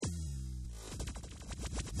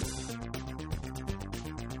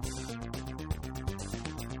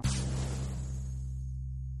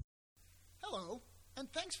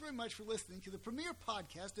and thanks very much for listening to the premiere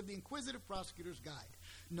podcast of the Inquisitive Prosecutor's Guide,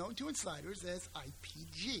 known to insiders as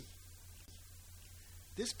IPG.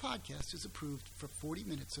 This podcast is approved for 40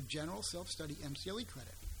 minutes of general self-study MCLE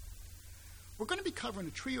credit. We're going to be covering a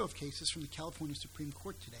trio of cases from the California Supreme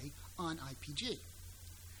Court today on IPG.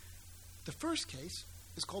 The first case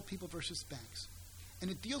is called People v. Banks, and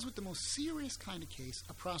it deals with the most serious kind of case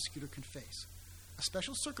a prosecutor can face, a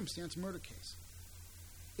special circumstance murder case.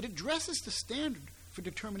 It addresses the standard for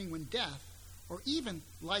determining when death, or even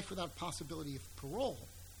life without possibility of parole,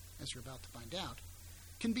 as you're about to find out,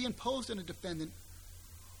 can be imposed on a defendant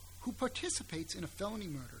who participates in a felony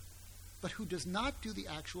murder, but who does not do the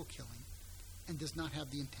actual killing and does not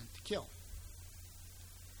have the intent to kill.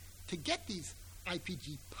 To get these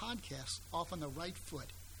IPG podcasts off on the right foot,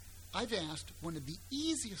 I've asked one of the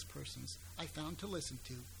easiest persons I found to listen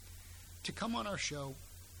to come on our show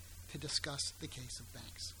to discuss the case of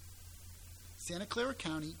Banks. Santa Clara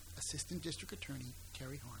County Assistant District Attorney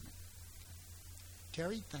Terry Harman.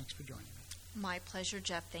 Terry, thanks for joining me. My pleasure,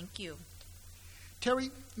 Jeff. Thank you.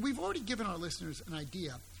 Terry, we've already given our listeners an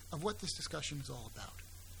idea of what this discussion is all about.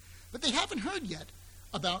 But they haven't heard yet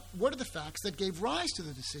about what are the facts that gave rise to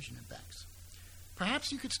the decision in Banks.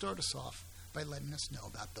 Perhaps you could start us off by letting us know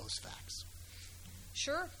about those facts.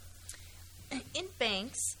 Sure. In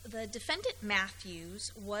Banks, the defendant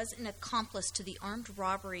Matthews was an accomplice to the armed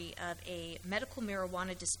robbery of a medical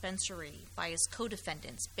marijuana dispensary by his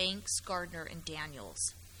co-defendants, Banks, Gardner, and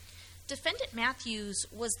Daniels. Defendant Matthews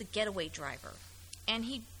was the getaway driver, and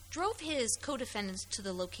he drove his co-defendants to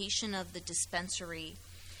the location of the dispensary,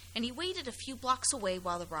 and he waited a few blocks away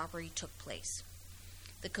while the robbery took place.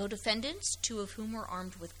 The co-defendants, two of whom were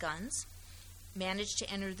armed with guns, managed to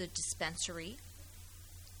enter the dispensary,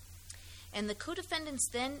 and the co-defendants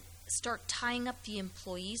then start tying up the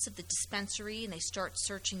employees of the dispensary and they start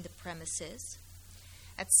searching the premises.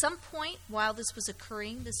 At some point while this was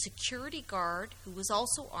occurring, the security guard, who was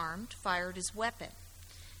also armed, fired his weapon,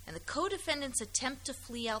 and the co-defendants attempt to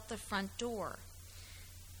flee out the front door.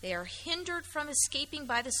 They are hindered from escaping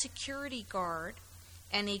by the security guard,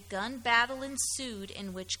 and a gun battle ensued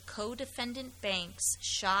in which co-defendant Banks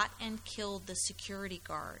shot and killed the security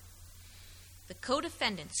guard. The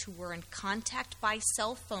co-defendants, who were in contact by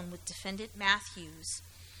cell phone with defendant Matthews,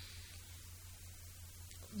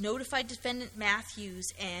 notified defendant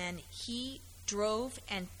Matthews, and he drove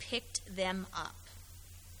and picked them up.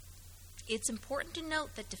 It's important to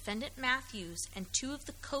note that defendant Matthews and two of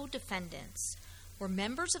the co-defendants were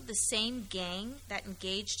members of the same gang that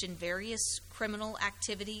engaged in various criminal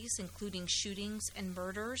activities, including shootings and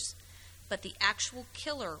murders, but the actual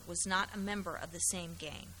killer was not a member of the same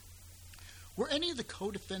gang. Were any of the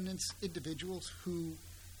co-defendants individuals who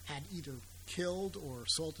had either killed or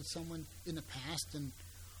assaulted someone in the past, and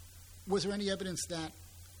was there any evidence that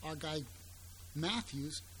our guy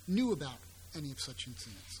Matthews knew about any of such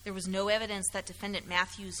incidents? There was no evidence that defendant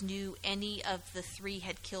Matthews knew any of the three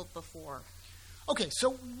had killed before. Okay,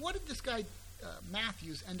 so what did this guy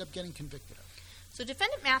Matthews end up getting convicted of? So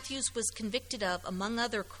defendant Matthews was convicted of, among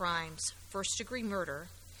other crimes, first-degree murder,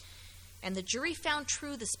 and the jury found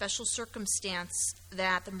true the special circumstance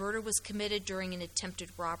that the murder was committed during an attempted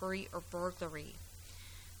robbery or burglary.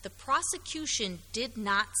 The prosecution did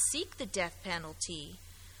not seek the death penalty,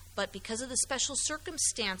 but because of the special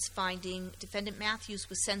circumstance finding, defendant Matthews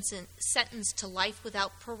was sentenced to life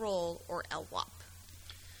without parole, or LWOP.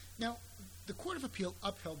 Now, the Court of Appeal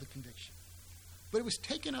upheld the conviction, but it was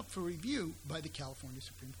taken up for review by the California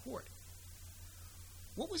Supreme Court.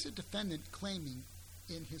 What was the defendant claiming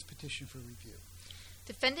in his petition for review?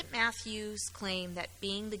 Defendant Matthews claimed that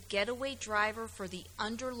being the getaway driver for the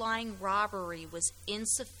underlying robbery was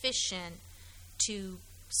insufficient to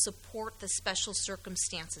support the special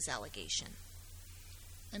circumstances allegation.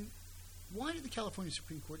 And why did the California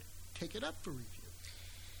Supreme Court take it up for review?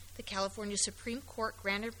 The California Supreme Court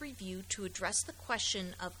granted review to address the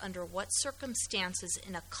question of under what circumstances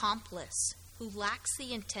an accomplice who lacks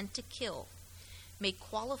the intent to kill may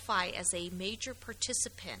qualify as a major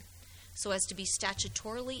participant so as to be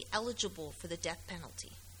statutorily eligible for the death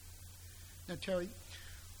penalty. Now, Terry,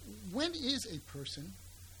 when is a person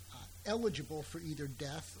eligible for either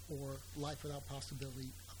death or life without possibility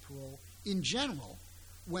of parole in general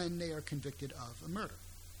when they are convicted of a murder?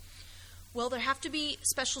 Well, there have to be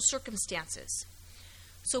special circumstances.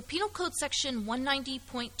 So Penal Code Section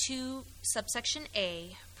 190.2, subsection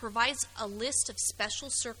A, provides a list of special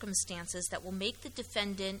circumstances that will make the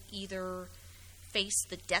defendant either face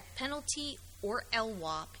the death penalty or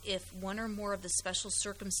LWOP if one or more of the special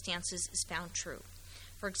circumstances is found true.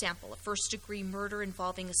 For example, a first-degree murder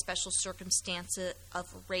involving a special circumstance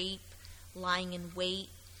of rape, lying in wait,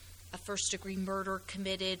 a first-degree murder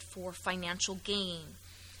committed for financial gain.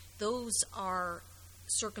 Those are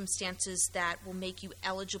circumstances that will make you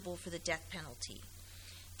eligible for the death penalty.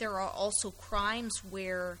 There are also crimes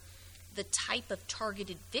where the type of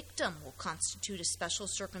targeted victim will constitute a special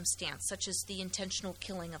circumstance, such as the intentional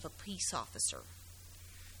killing of a peace officer.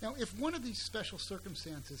 Now, if one of these special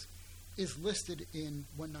circumstances is listed in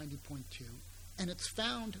 190.2 and it's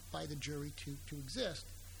found by the jury to exist,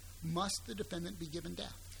 must the defendant be given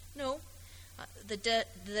death? No.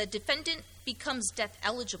 The defendant becomes death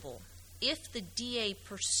eligible. If the DA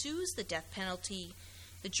pursues the death penalty,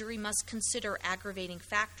 the jury must consider aggravating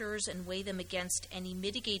factors and weigh them against any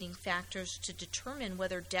mitigating factors to determine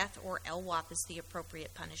whether death or LWOP is the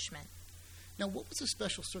appropriate punishment. Now, what was the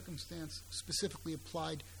special circumstance specifically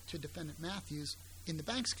applied to Defendant Matthews in the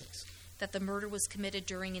Banks case? That the murder was committed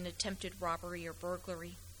during an attempted robbery or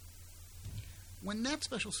burglary. When that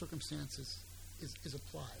special circumstance is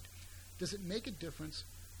applied, does it make a difference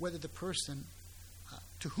whether the person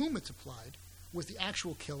to whom it's applied was the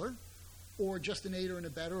actual killer or just an aider and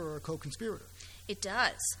abettor or a co-conspirator? It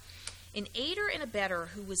does. An aider and abettor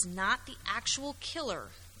who was not the actual killer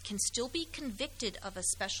can still be convicted of a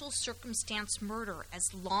special circumstance murder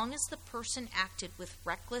as long as the person acted with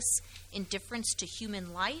reckless indifference to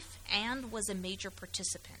human life and was a major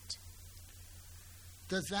participant.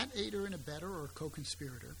 Does that aider and abettor or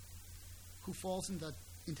co-conspirator who falls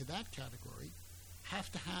into that category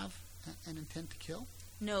have to have an intent to kill?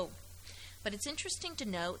 No. But it's interesting to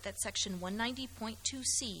note that Section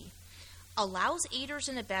 190.2c allows aiders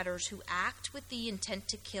and abettors who act with the intent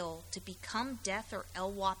to kill to become death or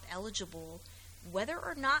LWOP eligible whether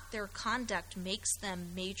or not their conduct makes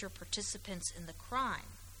them major participants in the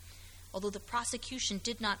crime. Although the prosecution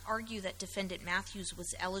did not argue that Defendant Matthews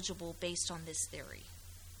was eligible based on this theory.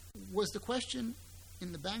 Was the question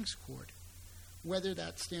in the Banks court whether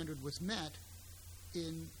that standard was met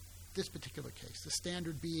in this particular case, the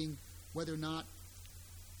standard being whether or not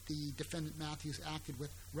the Defendant Matthews acted with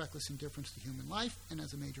reckless indifference to human life and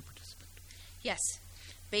as a major participant? Yes.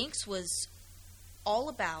 Banks was all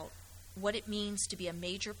about what it means to be a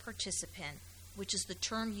major participant, which is the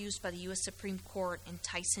term used by the U.S. Supreme Court in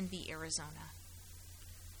Tyson v. Arizona.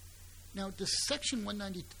 Now, does Section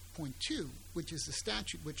 190.2, which is the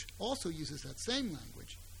statute which also uses that same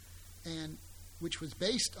language and which was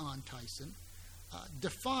based on Tyson,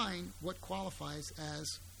 define what qualifies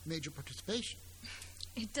as major participation?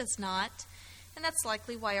 It does not, and that's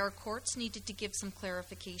likely why our courts needed to give some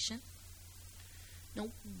clarification. Now,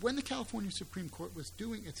 when the California Supreme Court was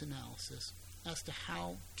doing its analysis as to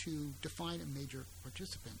how to define a major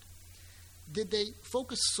participant, did they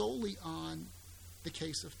focus solely on the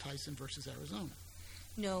case of Tyson versus Arizona?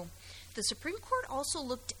 No. The Supreme Court also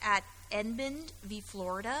looked at Edmund v.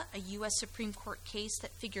 Florida, a U.S. Supreme Court case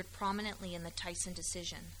that figured prominently in the Tyson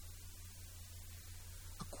decision.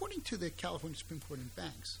 According to the California Supreme Court in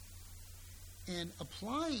Banks, and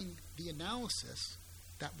applying the analysis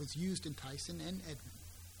that was used in Tyson and Edmund,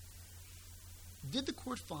 did the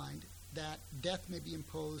court find that death may be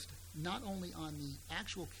imposed not only on the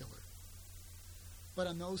actual killer, but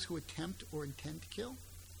on those who attempt or intend to kill?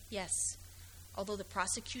 Yes, although the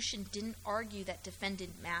prosecution didn't argue that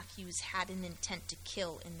Defendant Matthews had an intent to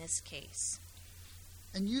kill in this case.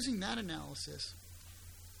 And using that analysis,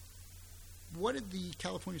 what did the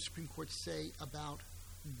California Supreme Court say about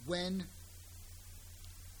when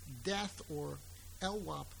death or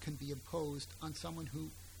LWOP can be imposed on someone who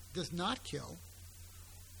does not kill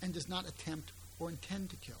and does not attempt or intend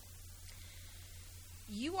to kill?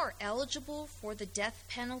 You are eligible for the death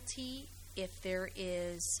penalty if there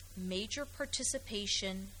is major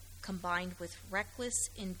participation combined with reckless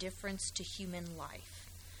indifference to human life.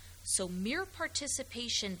 So mere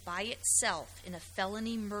participation by itself in a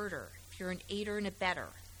felony murder, if you're an aider and abettor,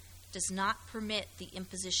 does not permit the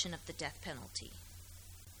imposition of the death penalty.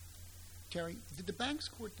 Terry, did the Banks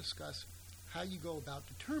Court discuss how you go about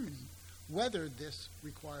determining whether this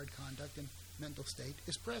required conduct and mental state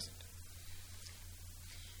is present?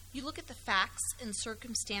 You look at the facts and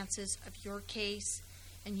circumstances of your case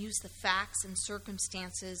and use the facts and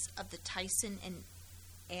circumstances of the Tyson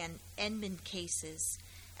and Edmund cases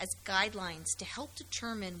as guidelines to help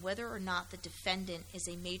determine whether or not the defendant is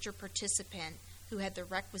a major participant who had the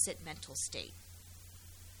requisite mental state.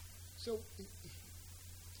 So,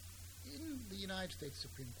 in the United States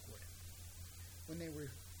Supreme Court, when they were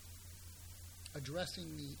addressing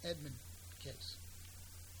the Edmund case,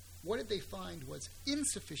 what did they find was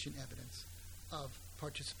insufficient evidence of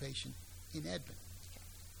participation in Edmund?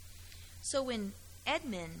 So in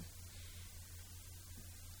Edmund,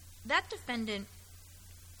 that defendant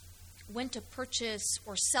went to purchase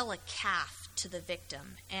or sell a calf to the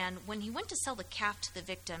victim. And when he went to sell the calf to the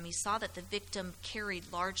victim, he saw that the victim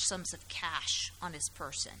carried large sums of cash on his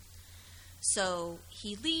person. So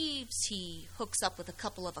he leaves, he hooks up with a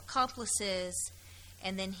couple of accomplices,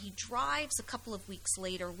 and then he drives a couple of weeks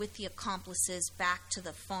later with the accomplices back to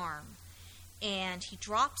the farm. And he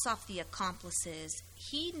drops off the accomplices.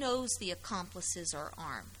 He knows the accomplices are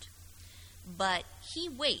armed, but he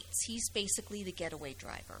waits. He's basically the getaway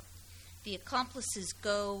driver. The accomplices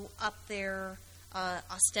go up there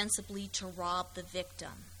ostensibly to rob the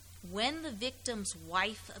victim. When the victim's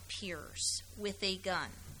wife appears with a gun,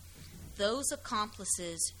 those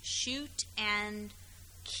accomplices shoot and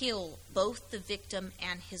kill both the victim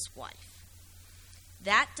and his wife.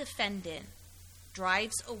 That defendant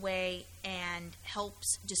drives away and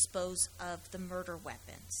helps dispose of the murder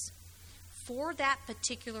weapons. For that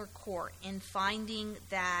particular court, in finding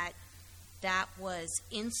that that was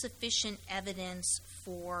insufficient evidence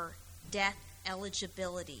for death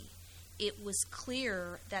eligibility, it was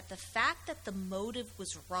clear that the fact that the motive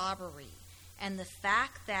was robbery and the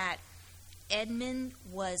fact that Edmund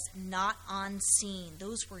was not on scene,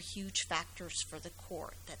 those were huge factors for the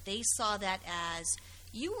court, that they saw that as,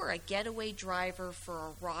 you were a getaway driver for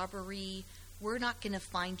a robbery, we're not going to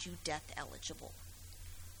find you death eligible.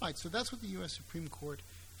 All right, so that's what the U.S. Supreme Court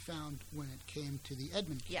found when it came to the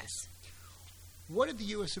Edmund case. Yes. What did the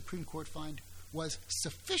U.S. Supreme Court find was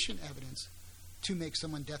sufficient evidence to make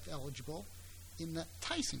someone death eligible in the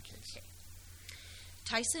Tyson case? Okay.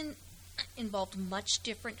 Tyson involved much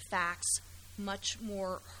different facts, much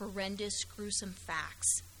more horrendous, gruesome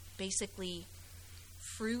facts, basically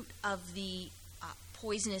fruit of the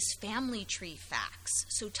poisonous family tree facts.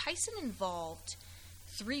 So Tyson involved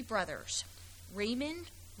three brothers, Raymond,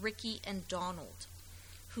 Ricky, and Donald,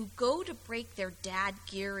 who go to break their dad,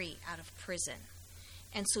 Gary, out of prison.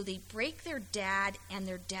 And so they break their dad and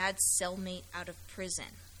their dad's cellmate out of prison.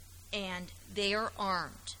 And they are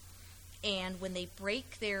armed. And when they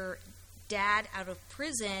break their dad out of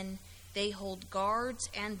prison, they hold guards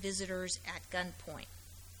and visitors at gunpoint.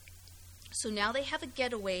 So now they have a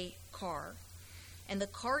getaway car, and the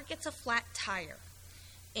car gets a flat tire.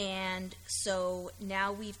 And so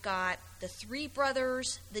now we've got the three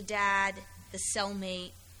brothers, the dad, the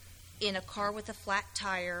cellmate, in a car with a flat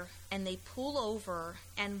tire, and they pull over,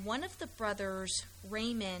 and one of the brothers,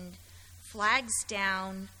 Raymond, flags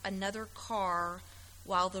down another car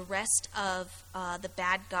while the rest of the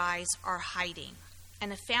bad guys are hiding.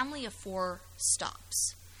 And a family of four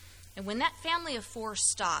stops. And when that family of four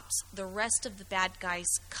stops, the rest of the bad guys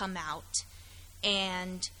come out,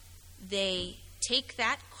 and they take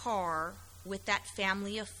that car with that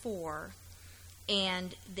family of four,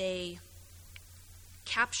 and they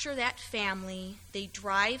capture that family. They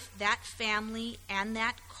drive that family and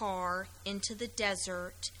that car into the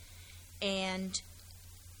desert, and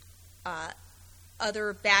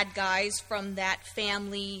other bad guys from that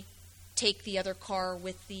family take the other car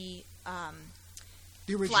with the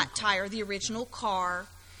flat tire, the original car,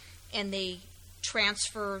 and they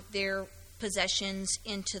transfer their possessions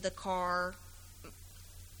into the car,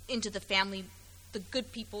 into the family, the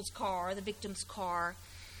good people's car, the victim's car.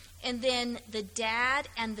 And then the dad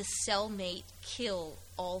and the cellmate kill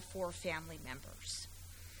all four family members.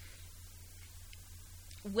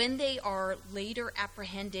 When they are later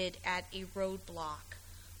apprehended at a roadblock,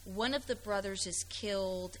 one of the brothers is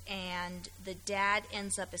killed, and the dad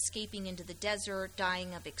ends up escaping into the desert,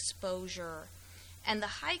 dying of exposure. And the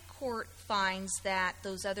High Court finds that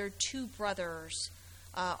those other two brothers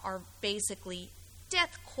are basically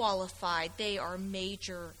death qualified. They are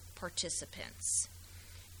major participants.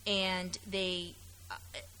 And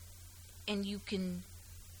and you can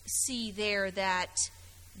see there that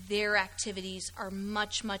their activities are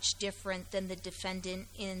much, much different than the defendant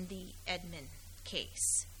in the Edmund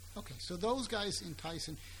case. Okay, so those guys in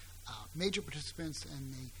Tyson, major participants,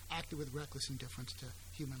 and they acted with reckless indifference to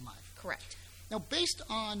human life. Correct. Now, based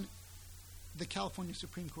on the California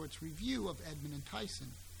Supreme Court's review of Edmund and Tyson,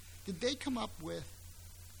 did they come up with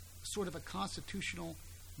sort of a constitutional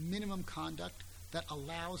minimum conduct that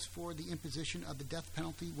allows for the imposition of the death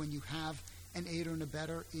penalty when you have an aider and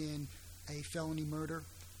abetter in a felony murder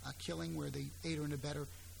killing, where the aider and abetter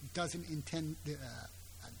doesn't intend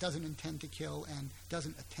to kill and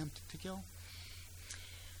doesn't attempt to kill?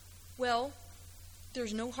 Well,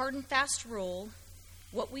 there's no hard and fast rule.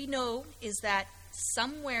 What we know is that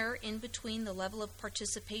somewhere in between the level of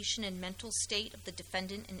participation and mental state of the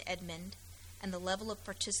defendant in Edmund and the level of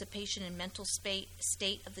participation and mental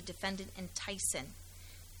state of the defendant in Tyson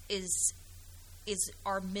is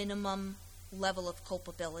our minimum level of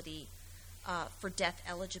culpability for death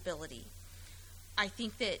eligibility. I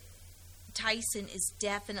think that Tyson is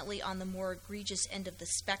definitely on the more egregious end of the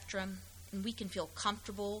spectrum, and we can feel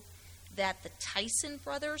comfortable that the Tyson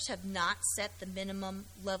brothers have not set the minimum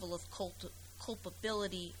level of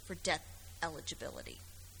culpability for death eligibility.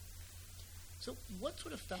 So what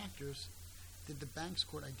sort of factors did the Banks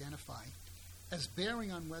Court identify as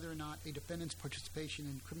bearing on whether or not a defendant's participation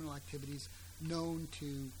in criminal activities known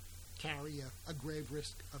to carry a grave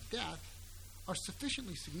risk of death are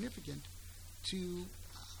sufficiently significant to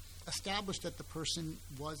establish that the person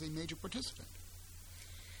was a major participant?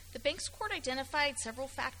 The Banks Court identified several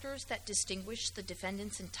factors that distinguish the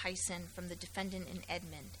defendants in Tyson from the defendant in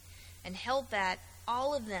Edmond, and held that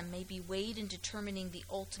all of them may be weighed in determining the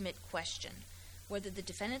ultimate question, whether the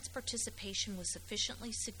defendant's participation was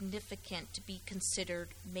sufficiently significant to be considered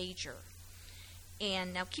major.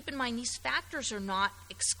 And now keep in mind, these factors are not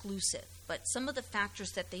exclusive, but some of the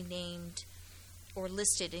factors that they named or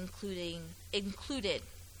listed included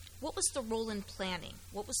what was the role in planning?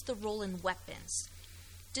 What was the role in weapons?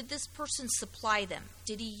 Did this person supply them?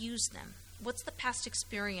 Did he use them? What's the past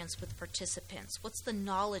experience with participants? What's the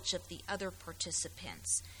knowledge of the other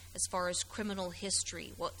participants as far as criminal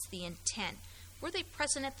history? What's the intent? Were they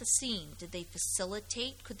present at the scene? Did they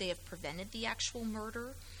facilitate? Could they have prevented the actual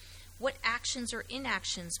murder? What actions or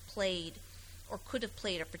inactions played or could have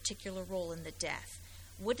played a particular role in the death?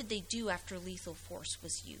 What did they do after lethal force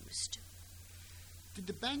was used? Did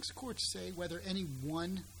the Banks Court say whether any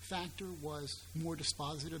one factor was more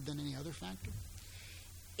dispositive than any other factor?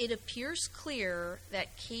 It appears clear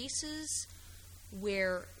that cases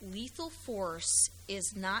where lethal force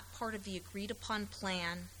is not part of the agreed-upon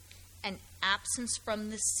plan and absence from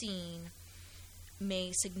the scene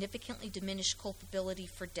may significantly diminish culpability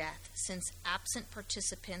for death, since absent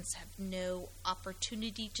participants have no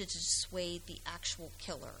opportunity to dissuade the actual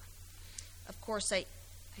killer. Of course, I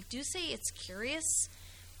do say it's curious,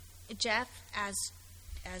 Jeff, as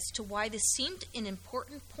to why this seemed an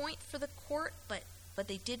important point for the court, but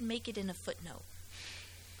they did make it in a footnote.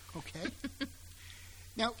 Okay.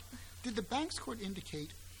 Now, did the Banks Court indicate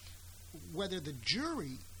whether the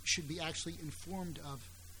jury should be actually informed of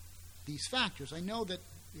these factors? I know that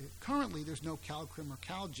currently there's no CalCrim or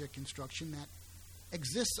CalJIC instruction that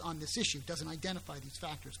exists on this issue, doesn't identify these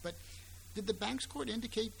factors, but did the Banks Court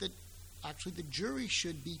indicate that actually the jury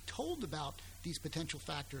should be told about these potential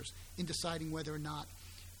factors in deciding whether or not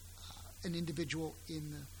an individual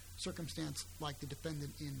in the circumstance like the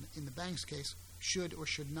defendant in the Banks case should or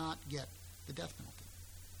should not get the death penalty?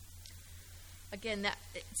 Again, that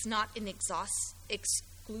it's not an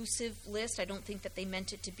exclusive list. I don't think that they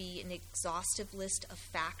meant it to be an exhaustive list of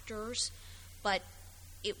factors, but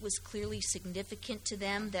it was clearly significant to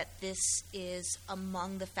them that this is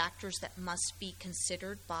among the factors that must be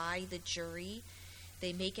considered by the jury.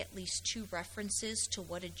 They make at least two references to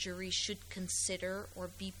what a jury should consider or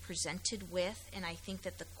be presented with, and I think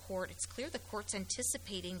that it's clear the court's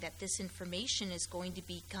anticipating that this information is going to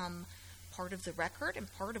become part of the record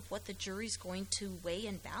and part of what the jury's going to weigh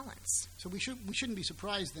and balance. So we shouldn't be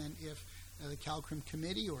surprised then if the CalCrim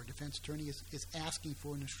committee or defense attorney is asking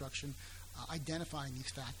for an instruction identifying these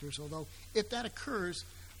factors, although if that occurs,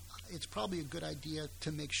 it's probably a good idea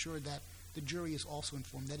to make sure that the jury is also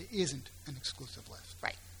informed that it isn't an exclusive list.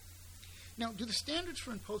 Right. Now, do the standards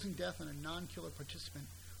for imposing death on a non-killer participant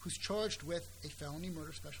who's charged with a felony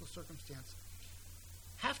murder special circumstance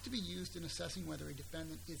have to be used in assessing whether a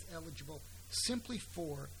defendant is eligible simply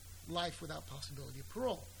for life without possibility of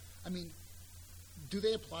parole? I mean, do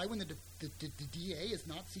they apply when the DA is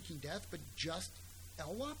not seeking death but just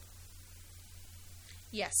LWOP?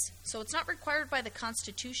 Yes. So it's not required by the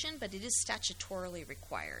Constitution, but it is statutorily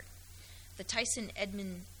required. The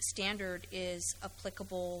Tyson-Edmond standard is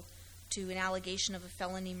applicable to an allegation of a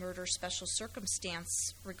felony murder special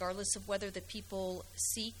circumstance, regardless of whether the people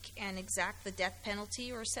seek and exact the death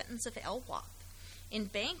penalty or a sentence of LWOP. In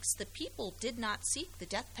Banks, the people did not seek the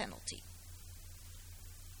death penalty.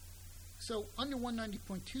 So under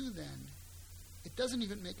 190.2 then, it doesn't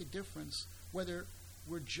even make a difference whether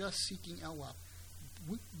we're just seeking LWOP.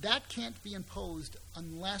 That can't be imposed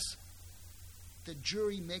unless the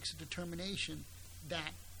jury makes a determination that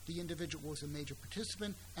the individual was a major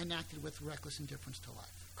participant and acted with reckless indifference to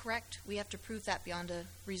life. Correct. We have to prove that beyond a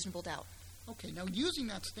reasonable doubt. Okay, now using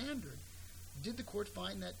that standard, did the court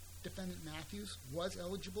find that Defendant Matthews was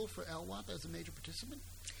eligible for LWOP as a major participant?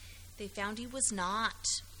 They found he was not.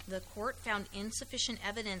 The court found insufficient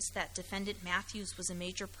evidence that Defendant Matthews was a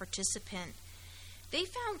major participant. They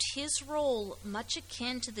found his role much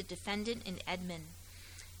akin to the defendant in Edmond.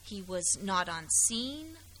 He was not on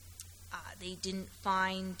scene. They didn't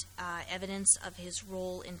find evidence of his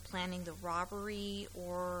role in planning the robbery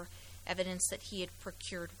or evidence that he had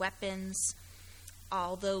procured weapons.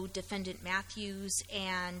 Although Defendant Matthews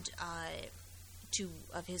and two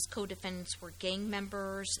of his co-defendants were gang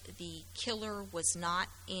members, the killer was not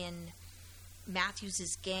in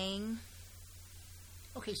Matthews' gang.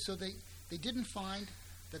 Okay, so they didn't find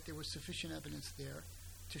that there was sufficient evidence there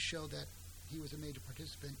to show that he was a major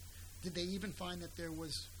participant. Did they even find that there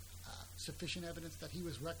was sufficient evidence that he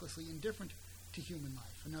was recklessly indifferent to human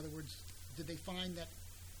life? In other words, did they find that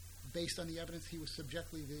based on the evidence he was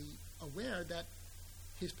subjectively aware that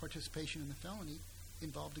his participation in the felony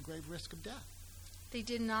involved a grave risk of death? They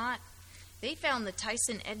did not. They found the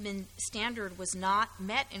Tyson-Edmund standard was not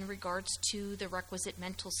met in regards to the requisite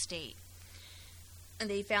mental state. And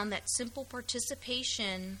they found that simple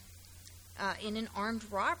participation in an armed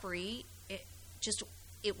robbery,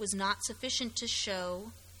 it was not sufficient to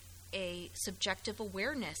show a subjective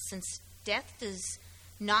awareness, since death does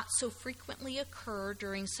not so frequently occur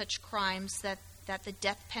during such crimes that the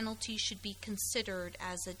death penalty should be considered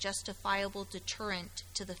as a justifiable deterrent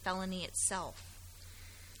to the felony itself.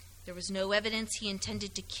 There was no evidence he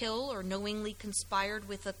intended to kill or knowingly conspired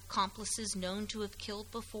with accomplices known to have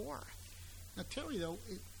killed before. Now, Terry, though,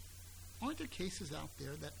 aren't there cases out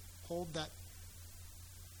there that hold that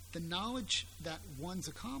the knowledge that one's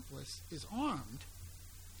accomplice is armed,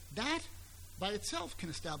 that by itself can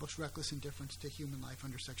establish reckless indifference to human life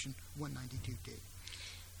under Section 192D?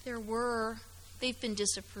 There were. They've been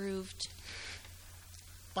disapproved.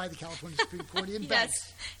 By the California Supreme Court in Yes,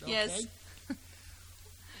 Banks. Okay? yes.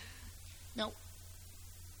 Now,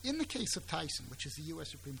 in the case of Tyson, which is the U.S.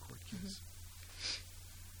 Supreme Court case,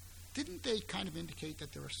 didn't they kind of indicate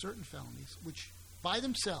that there are certain felonies which by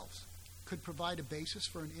themselves could provide a basis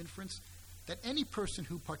for an inference that any person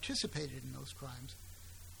who participated in those crimes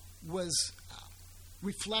was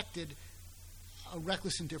reflected a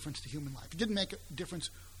reckless indifference to human life? It didn't make a difference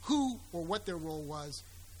who or what their role was,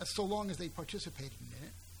 so long as they participated in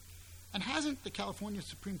it. And hasn't the California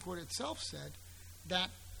Supreme Court itself said that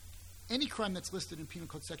any crime that's listed in Penal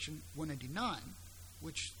Code Section 199,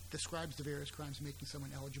 which describes the various crimes making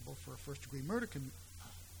someone eligible for a first-degree murder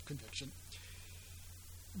conviction,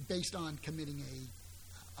 based on committing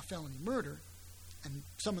a felony murder, and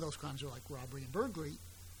some of those crimes are like robbery and burglary,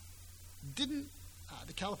 didn't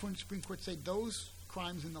the California Supreme Court say those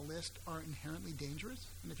crimes in the list are inherently dangerous?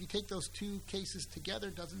 And if you take those two cases together,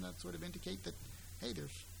 doesn't that sort of indicate that, hey,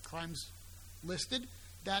 there's crimes listed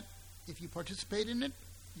that if you participate in it,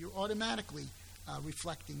 you're automatically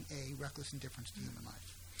reflecting a reckless indifference to human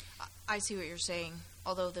life? I see what you're saying,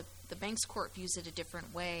 although the Banks Court views it a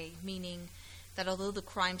different way, meaning that although the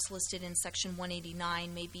crimes listed in Section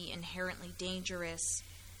 189 may be inherently dangerous,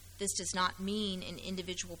 this does not mean an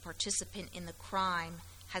individual participant in the crime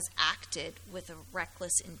has acted with a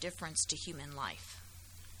reckless indifference to human life.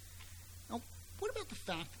 Now, what about the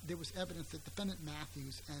fact there was evidence that Defendant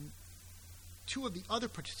Matthews and two of the other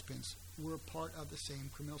participants were part of the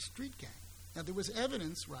same criminal street gang? Now, there was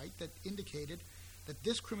evidence, right, that indicated that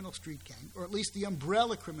this criminal street gang, or at least the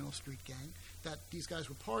umbrella criminal street gang that these guys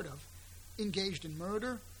were part of, engaged in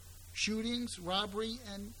murder, shootings, robbery,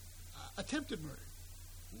 and attempted murder.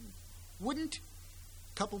 Wouldn't,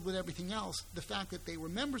 coupled with everything else, the fact that they were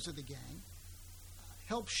members of the gang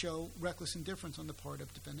help show reckless indifference on the part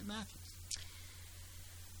of Defendant Matthews?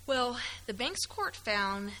 Well, the Banks Court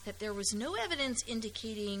found that there was no evidence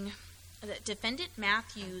indicating that Defendant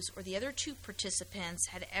Matthews or the other two participants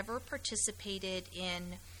had ever participated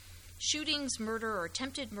in shootings, murder, or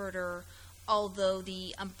attempted murder, although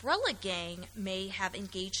the umbrella gang may have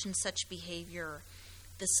engaged in such behavior.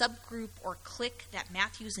 The subgroup or clique that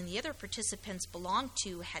Matthews and the other participants belonged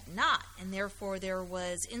to had not, and therefore there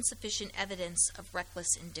was insufficient evidence of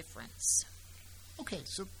reckless indifference. Okay,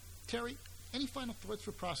 so Terry, any final thoughts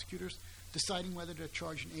for prosecutors deciding whether to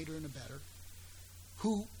charge an aider and abetter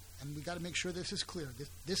who, and we've got to make sure this is clear,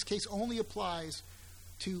 this case only applies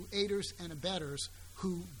to aiders and abettors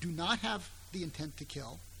who do not have the intent to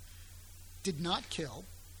kill, did not kill,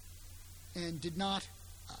 and did not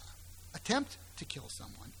attempt to kill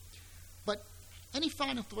someone. But any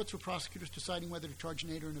final thoughts for prosecutors deciding whether to charge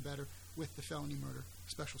an aider and abetter with the felony murder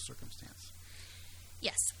special circumstance?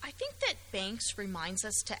 Yes, I think that Banks reminds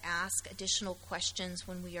us to ask additional questions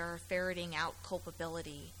when we are ferreting out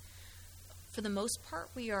culpability. For the most part,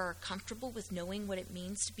 we are comfortable with knowing what it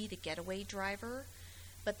means to be the getaway driver,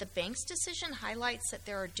 but the Banks decision highlights that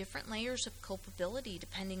there are different layers of culpability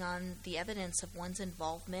depending on the evidence of one's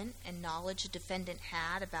involvement and knowledge a defendant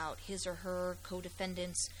had about his or her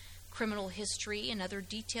co-defendant's criminal history and other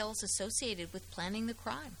details associated with planning the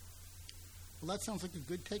crime. Well, that sounds like a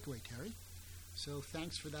good takeaway, Terry. So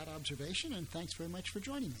thanks for that observation, and thanks very much for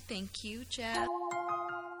joining me. Thank you, Jeff.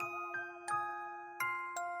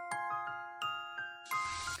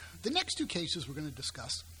 The next two cases we're going to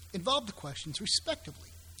discuss involve the questions, respectively,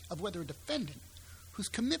 of whether a defendant whose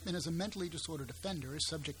commitment as a mentally disordered offender is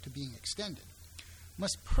subject to being extended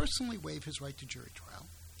must personally waive his right to jury trial,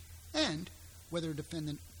 and whether a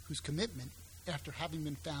defendant whose commitment, after having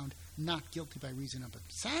been found not guilty by reason of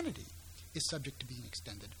insanity, is subject to being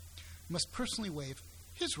extended, must personally waive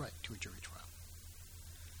his right to a jury trial.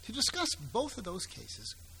 To discuss both of those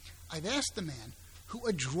cases, I've asked the man who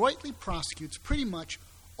adroitly prosecutes pretty much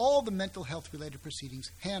all the mental health-related proceedings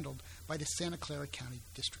handled by the Santa Clara County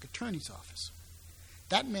District Attorney's Office.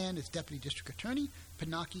 That man is Deputy District Attorney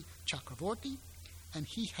Pinaki Chakravorty, and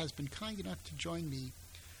he has been kind enough to join me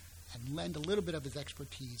and lend a little bit of his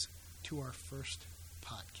expertise to our first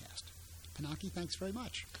podcast. Pinaki, thanks very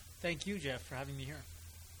much. Thank you, Jeff, for having me here.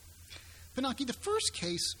 Pinaki, the first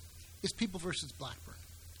case is People v. Blackburn.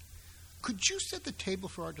 Could you set the table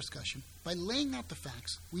for our discussion by laying out the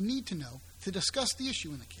facts we need to know to discuss the issue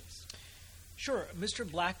in the case? Sure. Mr.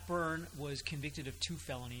 Blackburn was convicted of 2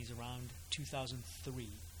 felonies around 2003,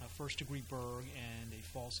 a first-degree burg and a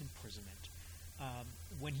false imprisonment.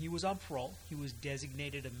 When he was on parole, he was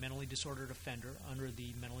designated a mentally disordered offender under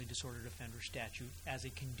the mentally disordered offender statute as a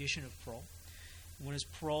condition of parole. When his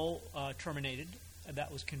parole terminated,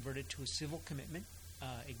 that was converted to a civil commitment,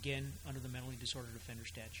 again under the mentally disordered offender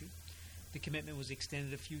statute. The commitment was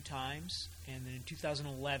extended a few times, and then in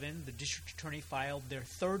 2011, the district attorney filed their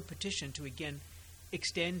third petition to again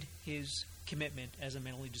extend his commitment as a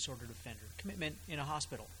mentally disordered offender, commitment in a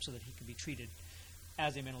hospital so that he could be treated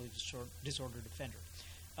as a mentally disordered offender.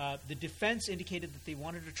 The defense indicated that they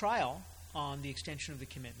wanted a trial on the extension of the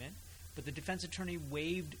commitment, but the defense attorney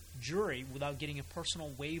waived jury without getting a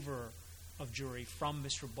personal waiver of jury from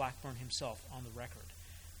Mr. Blackburn himself on the record.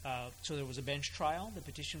 So there was a bench trial, the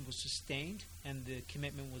petition was sustained, and the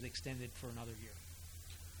commitment was extended for another year.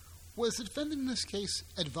 Was the defendant in this case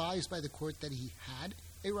advised by the court that he had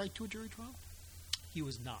a right to a jury trial? He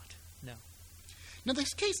was not, no. Now,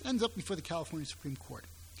 this case ends up before the California Supreme Court.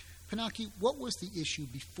 Pinaki, what was the issue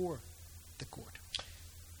before the court?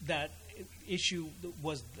 That issue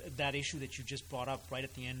was that issue that you just brought up right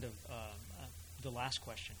at the end of the last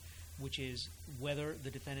question, which is whether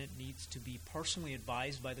the defendant needs to be personally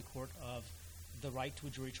advised by the court of the right to a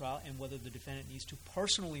jury trial and whether the defendant needs to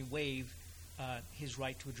personally waive his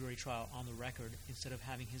right to a jury trial on the record instead of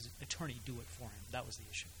having his attorney do it for him. That was the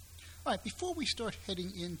issue. All right, before we start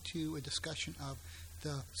heading into a discussion of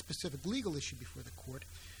the specific legal issue before the court,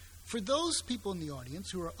 for those people in the audience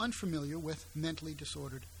who are unfamiliar with mentally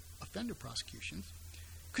disordered offender prosecutions,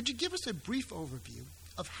 could you give us a brief overview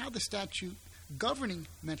of how the statute governing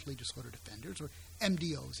mentally disordered offenders, or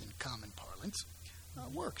MDOs in common parlance,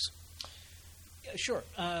 works? Sure.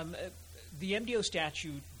 The MDO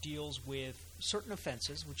statute deals with certain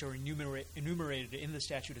offenses which are enumerated in the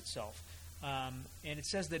statute itself. And it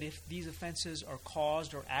says that if these offenses are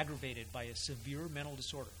caused or aggravated by a severe mental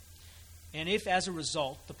disorder, and if as a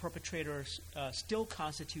result the perpetrator still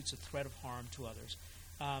constitutes a threat of harm to others,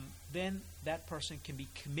 then that person can be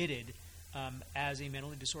committed as a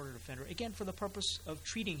mentally disordered offender, again for the purpose of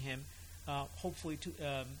treating him, hopefully to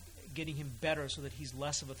getting him better so that he's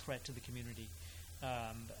less of a threat to the community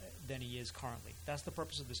than he is currently. That's the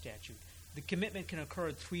purpose of the statute. The commitment can occur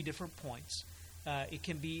at 3 different points. It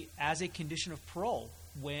can be as a condition of parole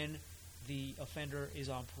when the offender is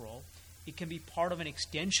on parole. It can be part of an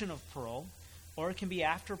extension of parole, or it can be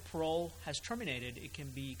after parole has terminated. It can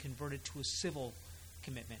be converted to a civil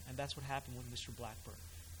commitment, and that's what happened with Mr. Blackburn.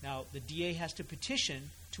 Now, the DA has to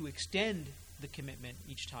petition to extend the commitment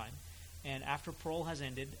each time, and after parole has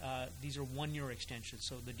ended, these are 1-year extensions,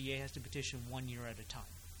 so the DA has to petition 1 year at a time.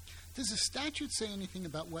 Does the statute say anything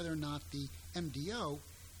about whether or not the MDO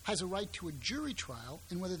has a right to a jury trial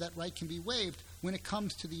and whether that right can be waived when it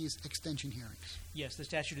comes to these extension hearings? Yes, the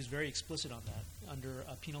statute is very explicit on that. Under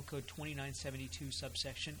Penal Code 2972,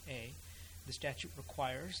 subsection A, the statute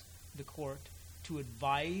requires the court to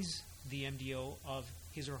advise the MDO of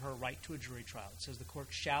his or her right to a jury trial. It says the court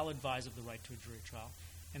shall advise of the right to a jury trial,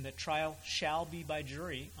 and the trial shall be by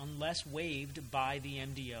jury unless waived by the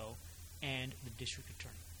MDO and the district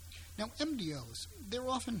attorney. Now, MDOs, they're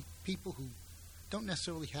often people who don't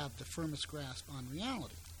necessarily have the firmest grasp on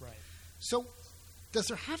reality. Right. So, does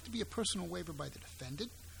there have to be a personal waiver by the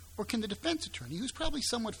defendant, or can the defense attorney, who's probably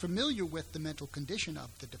somewhat familiar with the mental condition of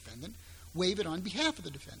the defendant, waive it on behalf of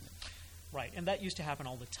the defendant? Right, and that used to happen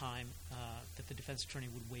all the time, that the defense attorney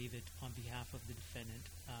would waive it on behalf of the defendant,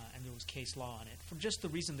 and there was case law on it, for just the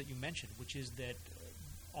reason that you mentioned, which is that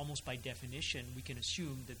almost by definition, we can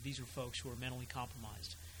assume that these are folks who are mentally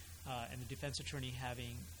compromised, and the defense attorney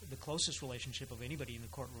having the closest relationship of anybody in the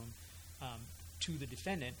courtroom to the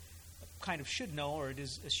defendant kind of should know, or it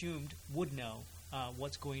is assumed would know,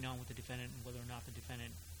 what's going on with the defendant and whether or not the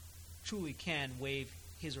defendant truly can waive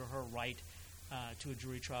his or her right to a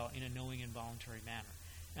jury trial in a knowing and voluntary manner.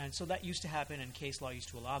 And so that used to happen, and case law used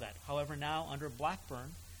to allow that. However, now under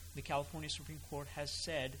Blackburn, the California Supreme Court has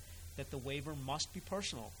said that the waiver must be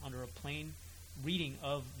personal under a plain reading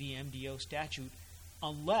of the MDO statute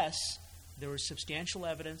unless there is substantial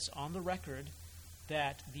evidence on the record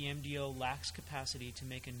that the MDO lacks capacity to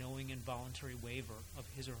make a knowing and voluntary waiver of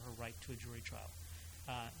his or her right to a jury trial.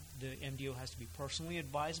 The MDO has to be personally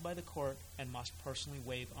advised by the court and must personally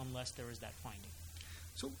waive unless there is that finding.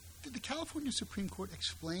 So did the California Supreme Court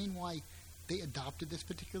explain why they adopted this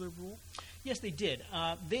particular rule? Yes, they did.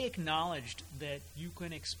 They acknowledged that you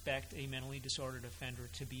can expect a mentally disordered offender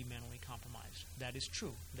to be mentally compromised. That is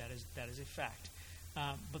true. That is a fact.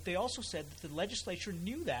 But they also said that the legislature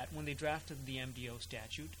knew that when they drafted the MDO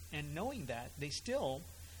statute, and knowing that, they still,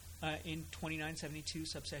 in 2972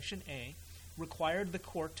 subsection A, required the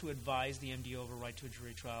court to advise the MDO of a right to a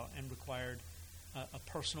jury trial and required a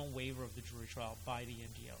personal waiver of the jury trial by the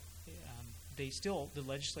MDO. The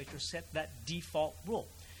legislature set that default rule.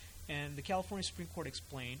 And the California Supreme Court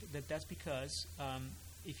explained that that's because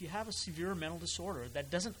if you have a severe mental disorder,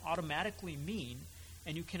 that doesn't automatically mean,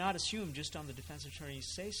 and you cannot assume just on the defense attorney's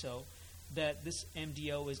say-so, that this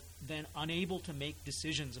MDO is then unable to make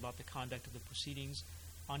decisions about the conduct of the proceedings,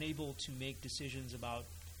 unable to make decisions about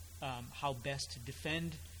how best to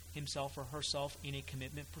defend himself or herself in a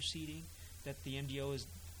commitment proceeding, that the MDO is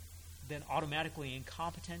then automatically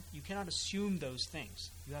incompetent. You cannot assume those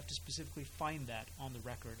things. You have to specifically find that on the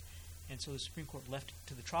record. And so the Supreme Court left it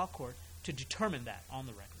to the trial court to determine that on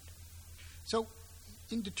the record. So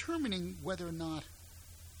in determining whether or not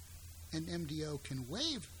an MDO can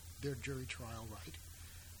waive their jury trial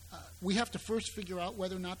right, we have to first figure out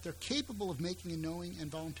whether or not they're capable of making a knowing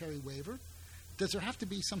and voluntary waiver. Does there have to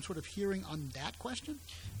be some sort of hearing on that question?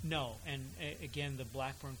 No, and again, the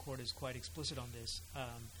Blackburn Court is quite explicit on this.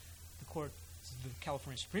 The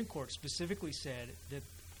California Supreme Court specifically said that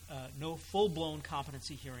no full-blown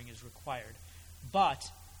competency hearing is required, but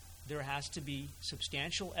there has to be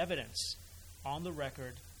substantial evidence on the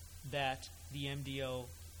record that the MDO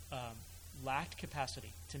lacked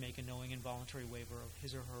capacity to make a knowing and voluntary waiver of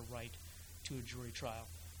his or her right to a jury trial.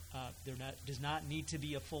 There does not need to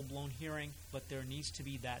be a full-blown hearing, but there needs to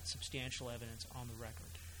be that substantial evidence on the record.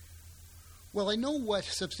 Well, I know what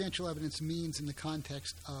substantial evidence means in the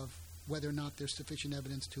context of whether or not there's sufficient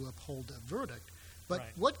evidence to uphold a verdict, but Right.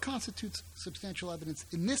 What constitutes substantial evidence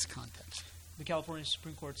in this context? The California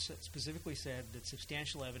Supreme Court specifically said that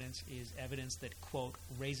substantial evidence is evidence that, quote,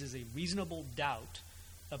 raises a reasonable doubt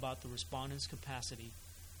about the respondent's capacity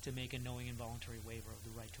to make a knowing and voluntary waiver of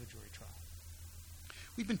the right to a jury trial.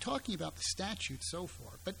 We've been talking about the statute so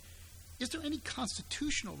far, but is there any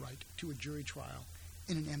constitutional right to a jury trial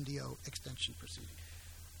in an MDO extension proceeding?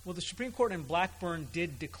 Well, the Supreme Court in Blackburn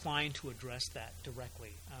did decline to address that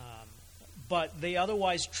directly, but they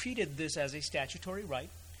otherwise treated this as a statutory right,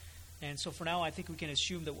 and so for now I think we can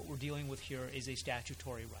assume that what we're dealing with here is a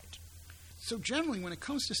statutory right. So generally, when it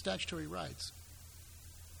comes to statutory rights,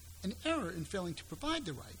 an error in failing to provide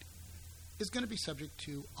the right is going to be subject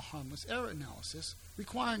to a harmless error analysis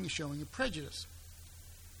requiring a showing of prejudice.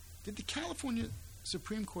 Did the California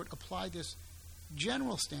Supreme Court apply this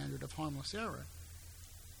general standard of harmless error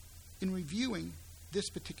in reviewing this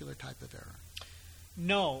particular type of error?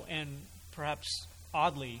 No, and perhaps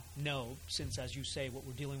oddly, no, since, as you say, what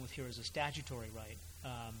we're dealing with here is a statutory right.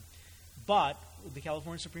 But the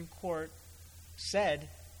California Supreme Court said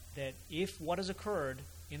that if what has occurred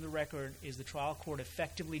in the record is the trial court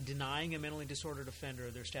effectively denying a mentally disordered offender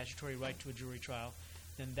their statutory right to a jury trial,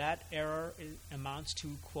 then that error amounts to,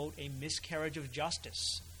 quote, a miscarriage of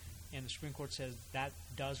justice. And the Supreme Court says that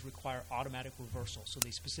does require automatic reversal. So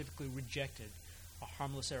they specifically rejected a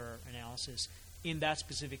harmless error analysis in that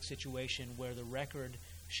specific situation where the record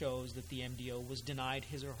shows that the MDO was denied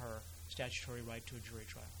his or her statutory right to a jury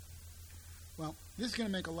trial. Well, this is going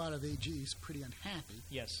to make a lot of AGs pretty unhappy.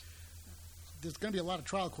 Yes. There's going to be a lot of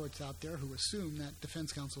trial courts out there who assume that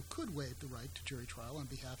defense counsel could waive the right to jury trial on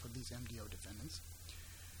behalf of these MDO defendants.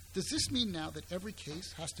 Does this mean now that every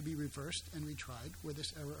case has to be reversed and retried where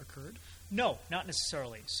this error occurred? No, not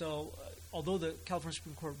necessarily. So, although the California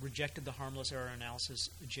Supreme Court rejected the harmless error analysis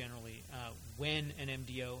generally, when an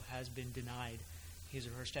MDO has been denied his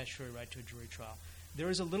or her statutory right to a jury trial, there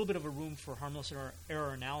is a little bit of a room for harmless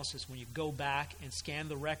error analysis when you go back and scan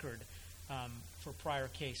the record for prior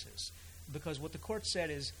cases. Because what the court said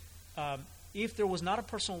is, if there was not a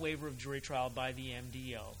personal waiver of jury trial by the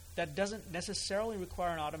MDO, that doesn't necessarily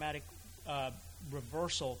require an automatic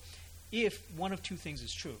reversal if one of two things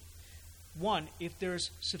is true. One, if there's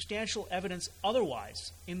substantial evidence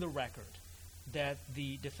otherwise in the record that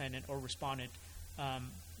the defendant or respondent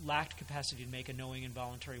lacked capacity to make a knowing and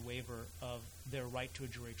voluntary waiver of their right to a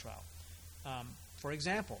jury trial. For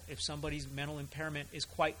example, if somebody's mental impairment is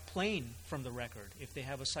quite plain from the record, if they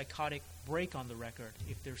have a psychotic break on the record,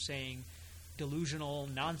 if they're saying delusional,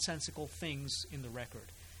 nonsensical things in the record,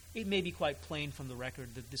 it may be quite plain from the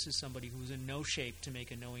record that this is somebody who's in no shape to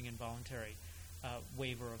make a knowing and voluntary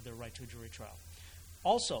waiver of their right to a jury trial.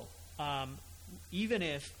 Also, even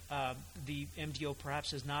if the MDO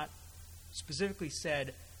perhaps has not specifically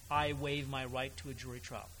said, I waive my right to a jury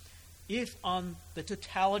trial, if on the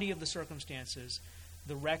totality of the circumstances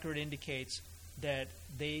the record indicates that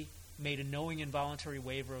they made a knowing and voluntary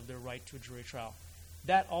waiver of their right to a jury trial,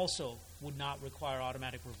 that also would not require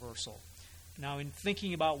automatic reversal. Now, in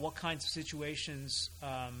thinking about what kinds of situations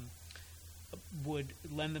would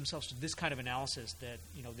lend themselves to this kind of analysis, that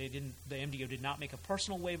the MDO did not make a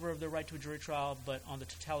personal waiver of their right to a jury trial, but on the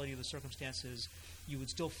totality of the circumstances, you would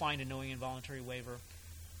still find a knowing and voluntary waiver.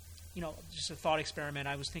 Just a thought experiment.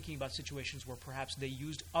 I was thinking about situations where perhaps they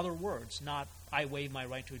used other words, not "I waive my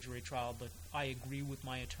right to a jury trial," but "I agree with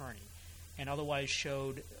my attorney," and otherwise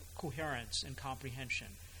showed coherence and comprehension.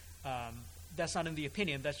 That's not in the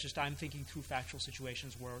opinion. That's just I'm thinking through factual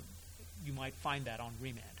situations where you might find that on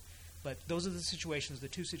remand. But those are the situations, the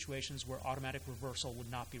two situations where automatic reversal would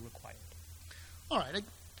not be required. All right.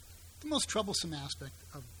 The most troublesome aspect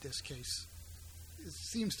of this case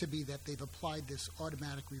seems to be that they've applied this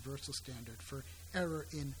automatic reversal standard for error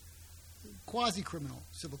in quasi-criminal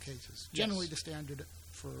civil cases. Yes. Generally, the standard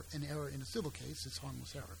for an error in a civil case is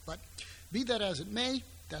harmless error. But be that as it may,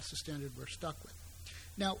 that's the standard we're stuck with.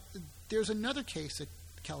 Now, there's another case that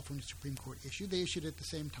the California Supreme Court issued. They issued it at the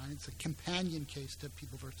same time. It's a companion case to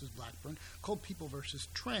People v. Blackburn called People v.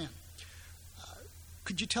 Tran.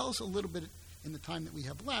 Could you tell us a little bit, in the time that we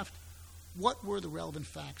have left, what were the relevant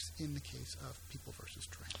facts in the case of People v.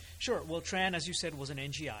 Tran? Sure. Well, Tran, as you said, was an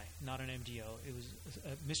NGI, not an MDO. It was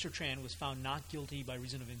Mr. Tran was found not guilty by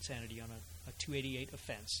reason of insanity on a 288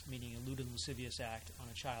 offense, meaning a lewd and lascivious act on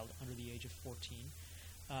a child under the age of 14.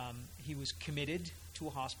 He was committed to a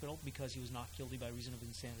hospital because he was not guilty by reason of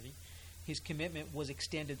insanity. His commitment was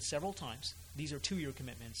extended several times. These are 2-year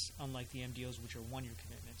commitments, unlike the MDOs, which are 1-year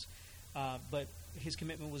commitments. But his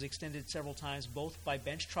commitment was extended several times, both by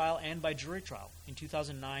bench trial and by jury trial. In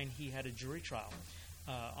 2009, he had a jury trial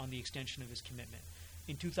on the extension of his commitment.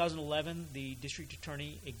 In 2011, the district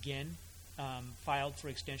attorney again filed for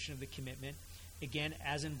extension of the commitment. Again,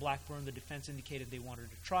 as in Blackburn, the defense indicated they wanted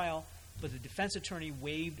a trial, but the defense attorney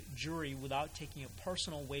waived jury without taking a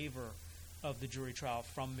personal waiver of the jury trial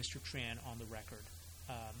from Mr. Tran on the record.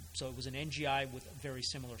 So it was an NGI with very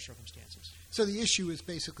similar circumstances. So the issue is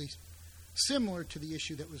basically similar to the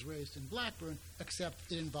issue that was raised in Blackburn,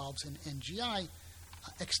 except it involves an NGI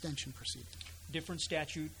extension proceeding. Different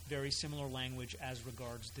statute, very similar language as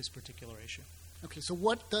regards this particular issue. Okay, so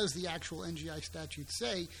what does the actual NGI statute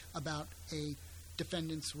say about a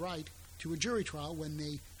defendant's right to a jury trial when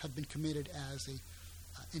they have been committed as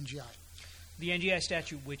a NGI? The NGI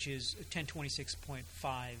statute, which is 1026.5,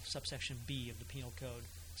 subsection B of the Penal Code,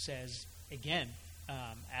 says, again,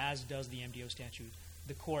 as does the MDO statute,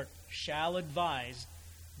 the court shall advise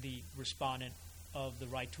the respondent of the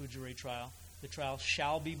right to a jury trial. The trial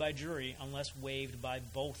shall be by jury unless waived by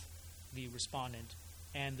both the respondent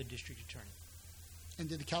and the district attorney. And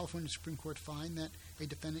did the California Supreme Court find that a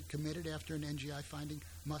defendant committed after an NGI finding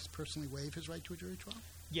must personally waive his right to a jury trial?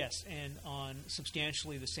 Yes, and on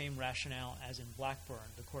substantially the same rationale as in Blackburn,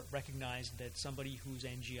 the court recognized that somebody who's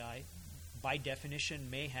NGI, by definition,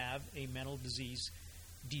 may have a mental disease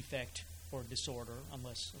defect or disorder,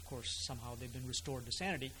 unless, of course, somehow they've been restored to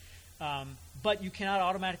sanity. But you cannot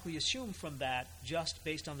automatically assume from that, just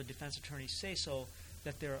based on the defense attorney's say-so,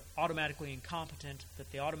 that they're automatically incompetent, that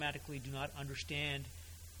they automatically do not understand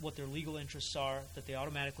what their legal interests are, that they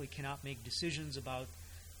automatically cannot make decisions about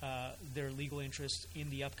their legal interests in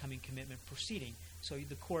the upcoming commitment proceeding. So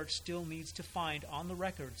the court still needs to find on the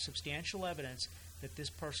record substantial evidence that this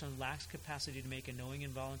person lacks capacity to make a knowing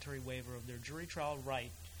and voluntary waiver of their jury trial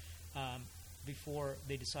right before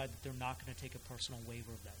they decide that they're not going to take a personal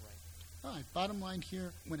waiver of that right. All right, bottom line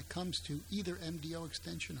here, when it comes to either MDO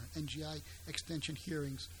extension or NGI extension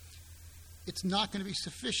hearings, it's not going to be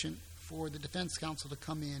sufficient for the defense counsel to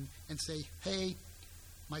come in and say, hey,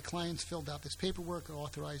 my client's filled out this paperwork or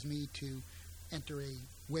authorized me to enter a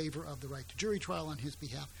waiver of the right to jury trial on his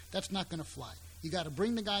behalf. That's not going to fly. You got to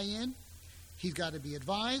bring the guy in, he's got to be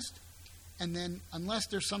advised, and then unless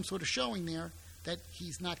there's some sort of showing there that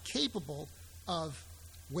he's not capable of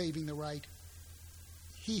waiving the right,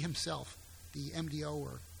 he himself, the MDO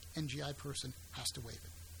or NGI person, has to waive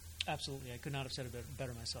it. Absolutely. I could not have said it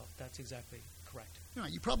better myself. That's exactly correct. All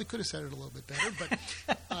right, you probably could have said it a little bit better, but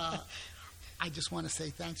I just want to say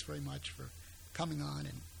thanks very much for coming on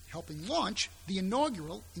and helping launch the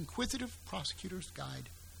inaugural Inquisitive Prosecutor's Guide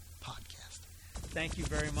podcast. Thank you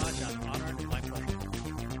very much. I'm honored. My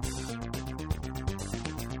pleasure.